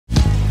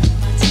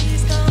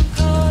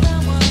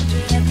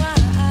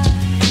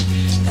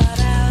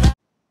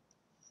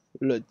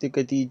Look,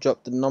 Digga D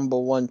dropped the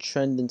 #1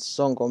 trending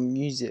song on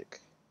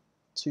music.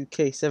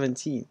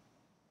 2K17.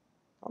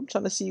 I'm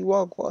trying to see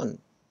what one.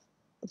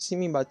 What do you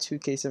mean by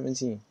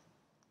 2K17?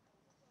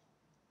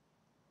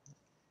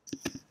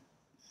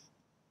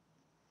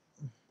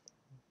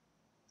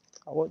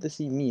 What does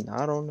he mean?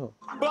 I don't know.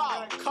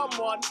 But come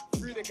on,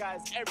 free the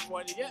guys,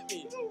 everyone, you get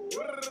me? You know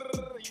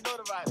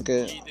the vibe.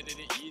 Okay. You did it.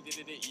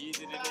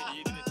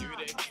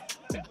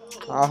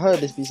 I heard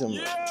this be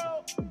somewhere.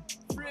 Yo,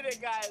 free the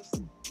guys,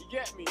 you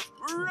get me?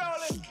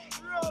 Rolling.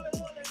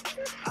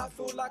 I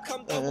feel like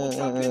I'm double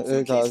tapping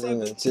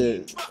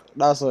 2K17.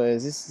 That's what it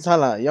is. This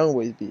sound like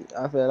YoungBoy's beat.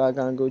 I feel like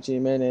I'm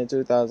Gucci Mane in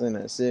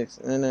 2006.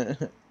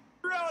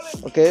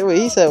 Okay, wait,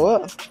 he said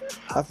what?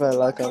 I felt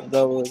like I'm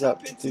double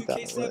tapping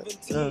 2000.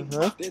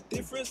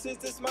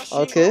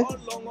 Okay.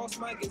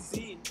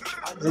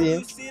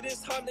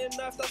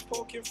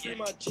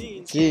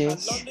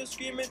 Jeans.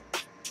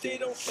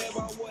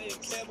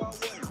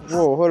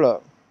 Whoa, hold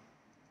up.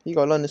 You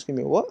got London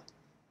screaming what?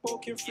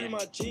 Poking through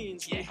my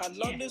jeans. We had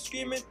London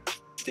screaming.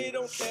 They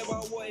don't care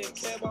about what.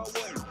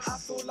 I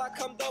feel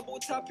like I'm double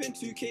tapping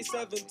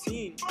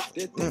 2K17.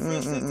 The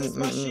difference is this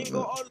machine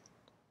got all.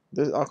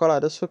 I can't lie,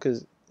 this hook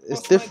is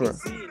different.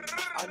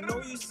 I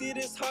know you see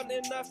this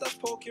hunting knife that's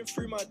poking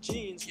through my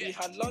jeans. We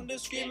had London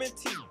screaming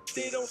team.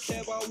 They don't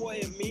care about what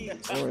it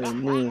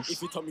means.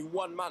 If you tell me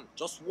one man,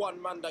 just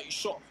one man that you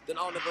shot, then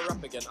I'll never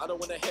rap again. I don't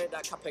wanna hear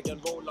that cap again.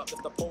 Roll up,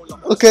 lift the pole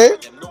up. Okay.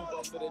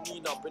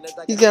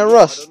 He's getting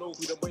rushed. I don't know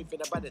who the boy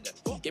finna bad again.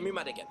 Get me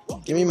mad again.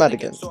 Give me mad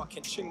again. So I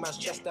can ching man's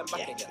chest and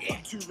back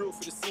again. Too real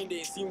for the scene, they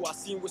ain't seen what I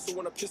seen. Whistle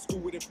on a pistol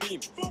with a beam.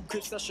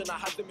 Crib session, I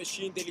had the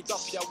machine, daily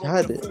duffy, I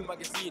had want it. a full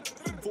magazine.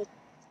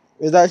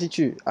 Is that actually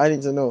true? I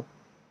need to know.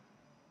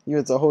 You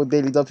went to a whole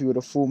daily duppy with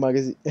a full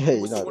magazine. Hey,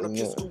 you know.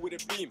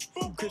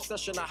 Crib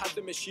session, I had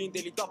the machine,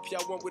 daily duffy, I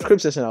want with Crib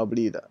session, I'll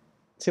believe that.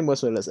 Tim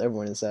Westwood lets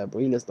everyone inside,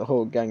 bro. He lets the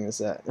whole gang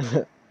inside.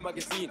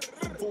 magazine.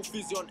 Full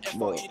fizzy on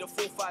FRE, the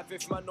 4-5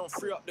 if man don't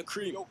free up the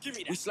cream.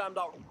 We slammed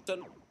out,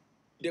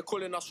 they're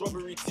calling us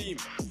robbery team.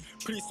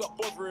 Please stop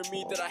bothering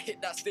me, did I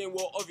hit that stain?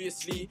 Well,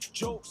 obviously.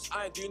 Jokes,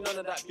 I ain't doing none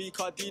of that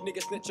BKD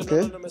niggas snitching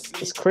anonymously.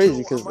 It's crazy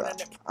because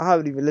I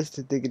haven't even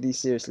listened to Digga D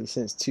seriously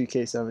since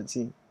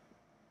 2K17.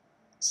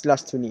 /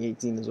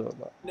 2018 as well,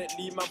 but man,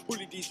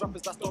 bully these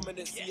rappers, that's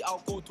dominancy.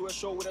 I'll go to a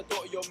show with a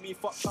daughter on me,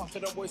 fucked up to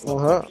the boys,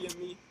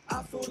 me.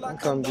 I feel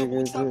like I'm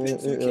double tapping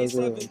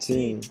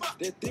 2K17.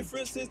 The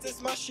difference is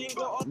this machine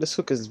got. This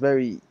hook is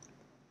very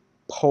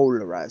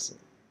polarizing.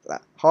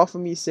 Like half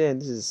of me saying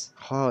this is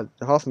hard,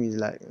 half of me is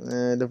like,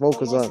 the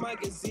vocals on. But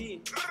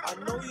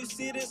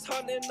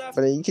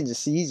then you can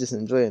just see he's just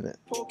enjoying it.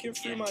 Poking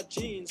through my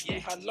jeans, we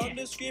had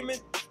London screaming.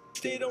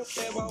 They don't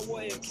care about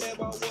what, care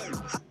about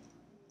what.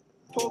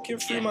 Poking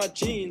through my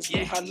jeans,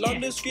 we had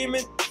London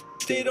screaming.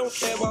 They don't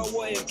care about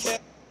what, care.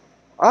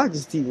 I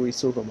just see what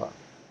he's talking about.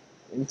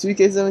 In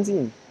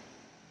 2K17,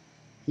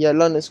 he had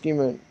London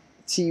screaming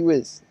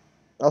T-Wiz.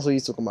 That's what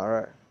he's talking about,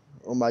 right?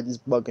 Or am I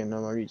just bugging?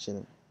 Am I reaching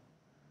it?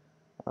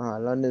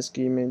 London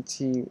screaming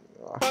T.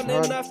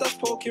 Knife that's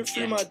poking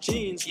through my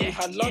jeans. We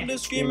had London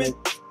screaming.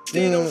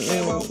 They don't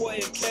care about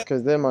what, care.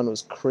 Because that man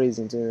was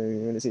crazy to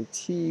me when they say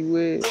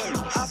T-Wiz.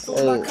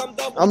 Hey,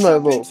 I'm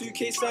not bro.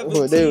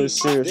 They were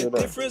serious with that.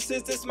 The difference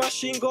is this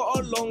machine got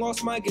a long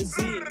ass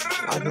magazine.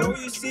 I know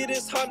you see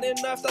this hunting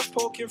knife that's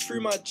poking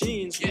through my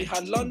jeans. We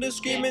had London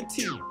screaming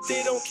T.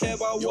 They don't care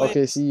about what.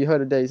 Okay, see, you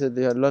heard it there. He said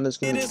they had London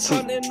screaming this T.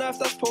 hunting knife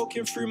that's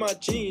poking through my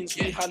jeans.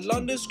 We had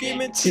London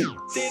screaming T.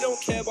 They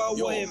don't care about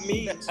what it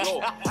means.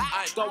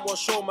 I ain't done one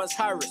showman's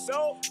Harris.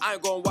 I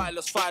ain't going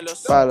wireless,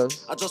 fileless.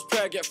 I just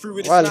pray I get through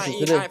with this 19.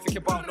 I ain't thinking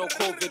about no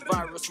COVID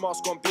virus.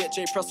 Mask on,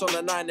 BHA press on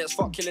the 9. Let's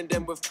fuck killing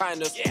them with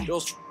kindness.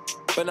 Those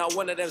but now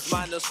one of them's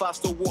minus. 5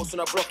 still walks on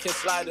a blocking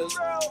sliders.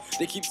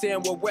 They keep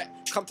saying we're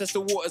wet. Come test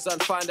the waters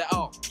and find it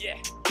out.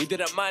 He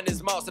didn't mind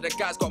his mouth, so the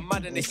guys got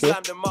mad and they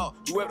slammed him out.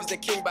 Whoever's the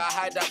king, but I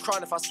hide that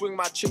crown. If I swing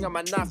my ching and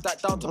my knife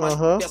that down to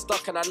my get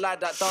stuck and I lie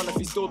that down. If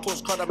he still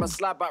talks crud, I'ma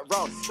slide back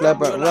round. Slide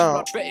back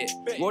round. Bet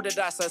it. Roll the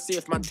dice and see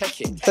if man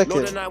take it.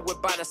 Load the 9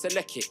 with banner,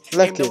 select it.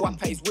 Aim the white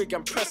pace wig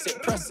and press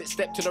it.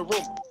 Step to the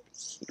room.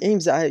 He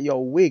aims at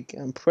your wig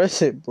and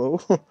press it, bro.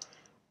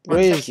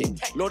 Crazy.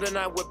 Load the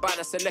 9 with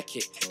banner, select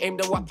it. Aim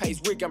the white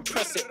pace wig and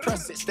press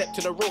it. Step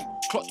to the room.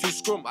 Clock to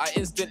scrum. I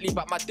instantly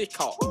back my dick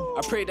out.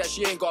 I pray that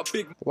she ain't got a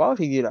big. Why would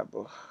he do that,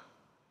 bro?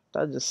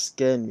 That just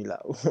scared me,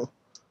 like.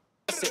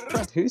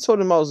 Who told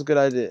him that was a good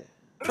idea?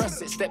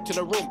 Press it. Step to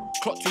the room.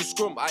 Clock to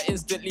scrum. I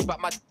instantly back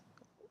my.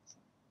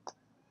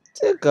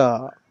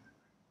 Digga.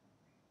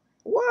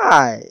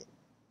 Why?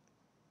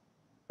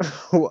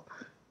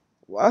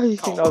 Why do you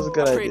think that was a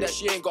good idea? I pray that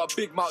she ain't got a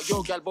big mouth.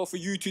 Yo, gal, both of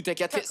you two take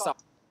your tits up.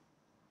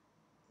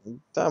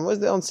 Damn, where's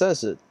the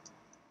uncensored?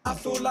 I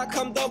feel like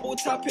I'm double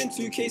tapping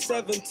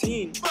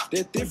 2K17.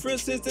 The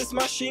difference is this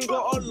machine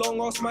got a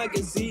long ass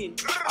magazine.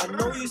 I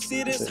know you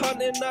see this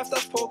hunting knife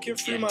that's poking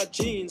through my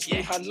jeans. We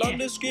had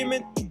London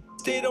screaming.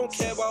 They don't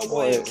care about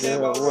what it care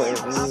about what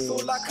it means. I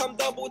feel like I'm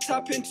double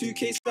tapping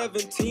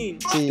 2K17.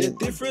 The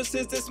difference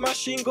is this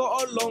machine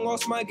got a long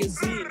ass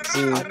magazine.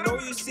 I know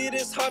you see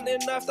this hunting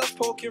knife that's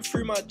poking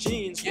through my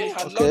jeans. We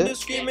had London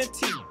screaming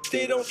teeth.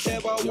 They don't care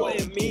about what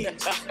it means.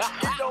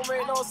 It don't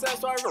make no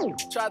sense why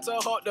try to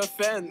hot the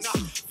fence.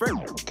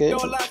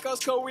 Don't like us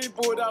cause we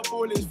bought up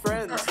all his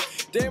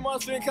friends. They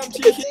must think I'm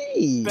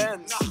cheeky.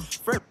 Benz.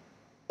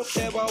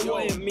 Care about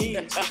what it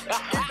means.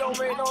 It don't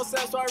make no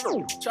sense why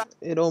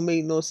it don't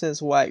make no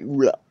sense why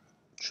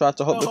try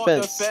to hop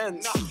the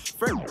fence.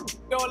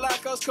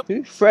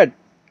 Who? Fred?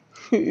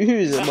 Who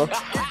is it, man?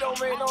 It don't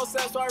make no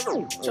sense why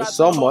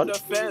someone.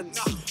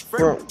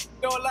 Bro,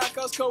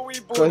 cause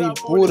he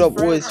pulled up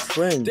all his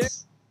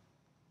friends.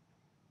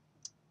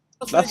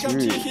 That's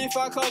rude. If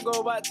I can't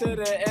go back to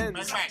the end,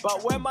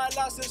 but when my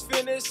last is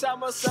finished,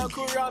 I'ma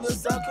circle round and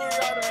circle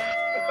round.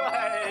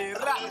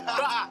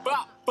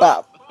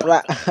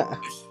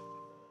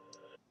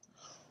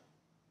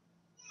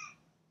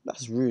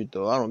 That's rude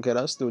though. I don't care.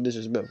 That's still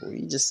disrespectful.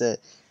 He just said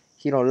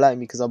he don't like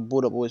me because I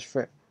brought up all his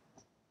friend.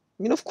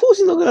 I mean, of course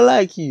he's not gonna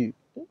like you.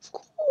 Of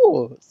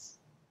course.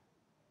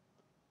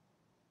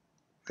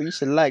 But you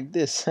should like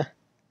this.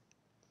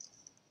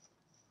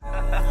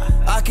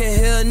 I can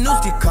hear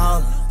Newsty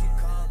call.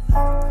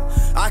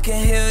 I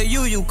can hear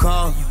you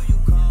call.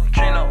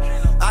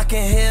 I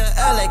can hear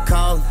LA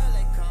call.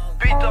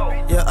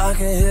 Yeah, I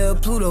can hear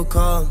Pluto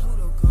call.